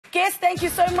Guest, thank you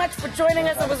so much for joining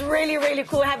us. It was really, really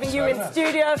cool having you in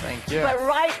studio. Thank you. But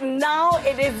right now,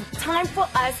 it is time for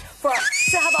us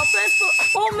to have our first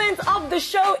performance of the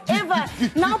show ever.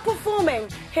 Now performing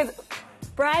his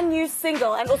brand new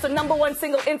single and also #1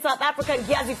 single in South Africa,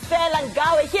 Ngiyaz'fela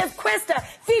Ngawe. Here's Kwesta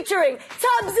featuring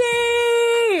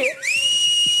Tabzi.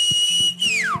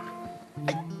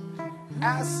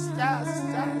 Yes.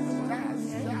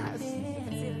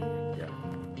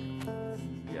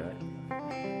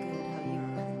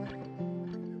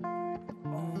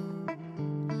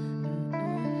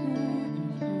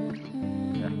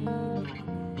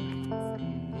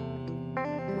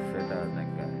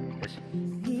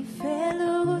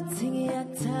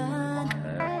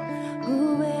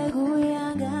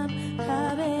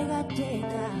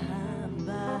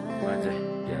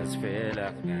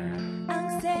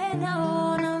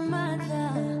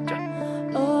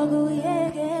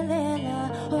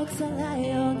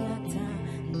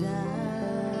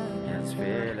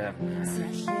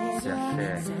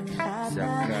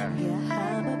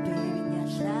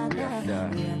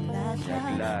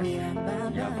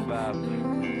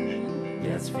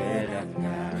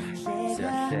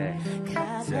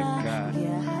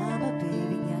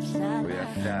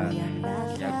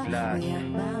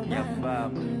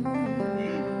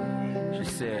 She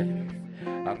said,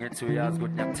 I'm in 2 years,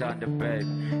 good young time, babe.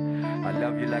 I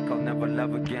love you like I'll never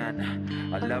love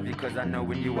again. I love you cause I know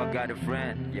with you I got a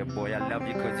friend. Yeah boy, I love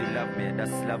you cause you love me and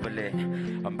that's lovely.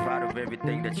 I'm proud of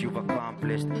everything that you've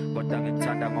accomplished. But I'm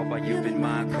in over, you've been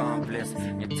my accomplice.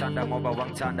 You turned over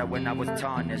one time when I was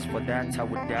tarnished. For that I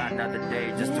would die another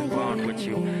day just to bond with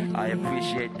you. I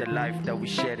appreciate the life that we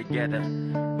share together.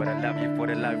 But I love you for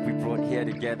the life we brought here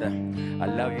together. I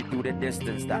love you through the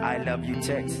distance, the I love you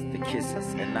text, the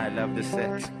kisses, and I love the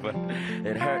sex. But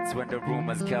it hurts when the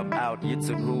rumors come out. You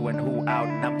took who and who out,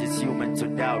 and I'm just human to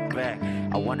doubt back.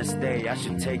 I wanna stay, I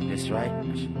should take this, right?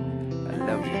 I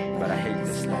love you, but I hate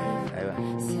this life.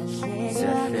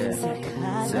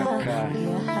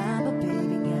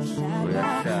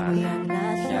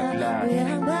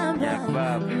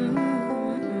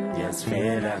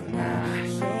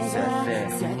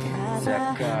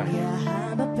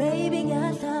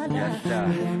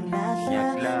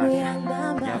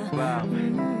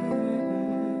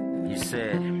 You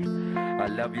said, I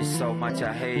love you so much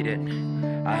I hate it.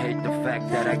 I hate the fact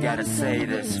that I gotta say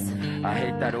this. I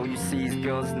hate that all you see is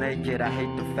girls naked. I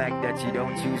hate the fact that you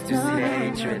don't choose to see the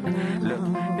hatred. Look,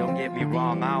 don't get me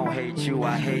wrong, I don't hate you.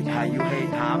 I hate how you hate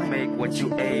how I make what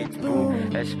you ate, boo.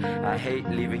 I hate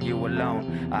leaving you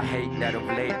alone. I hate that of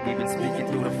late, even speaking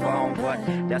through the phone. But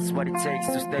that's what it takes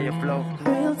to stay afloat.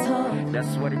 Real talk.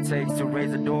 That's what it takes to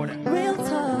raise a daughter. Real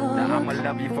talk. Now I'ma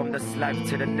love you from this life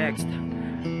to the next.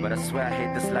 But I swear I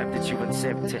hate this life that you've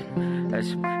accepted.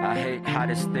 I hate how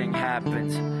this thing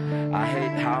happens. I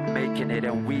hate how I'm making it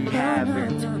and we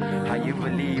haven't. How you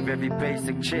believe every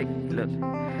basic chick. Look,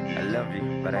 I love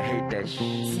you, but I hate that shit.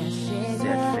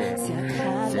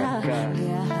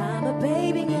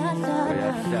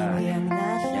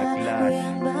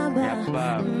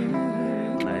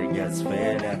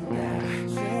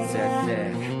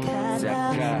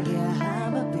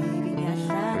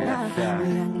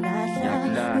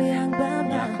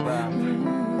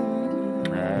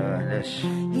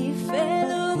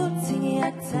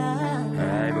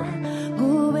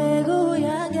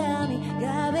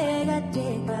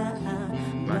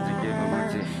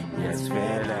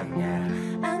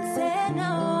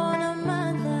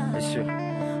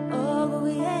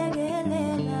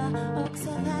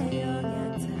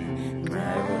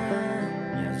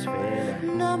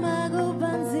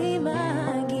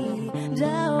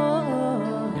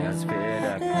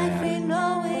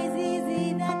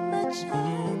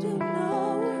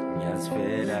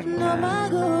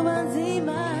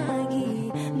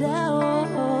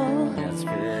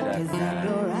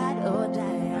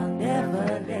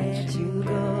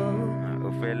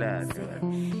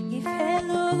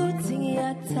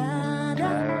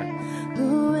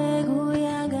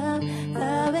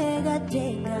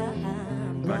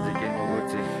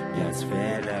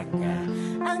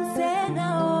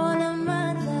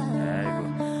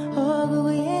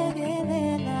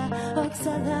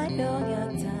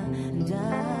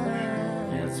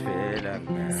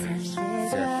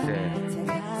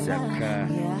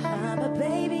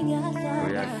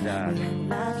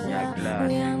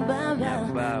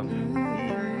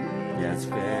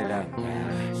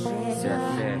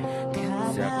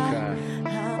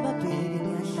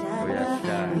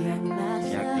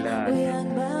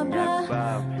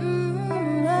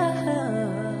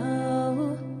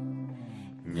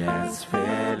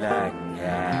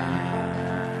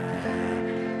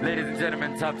 Ladies and gentlemen,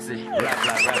 I'm in Topsy. Rap,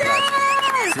 rap, rap,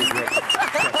 rap.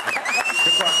 Secret.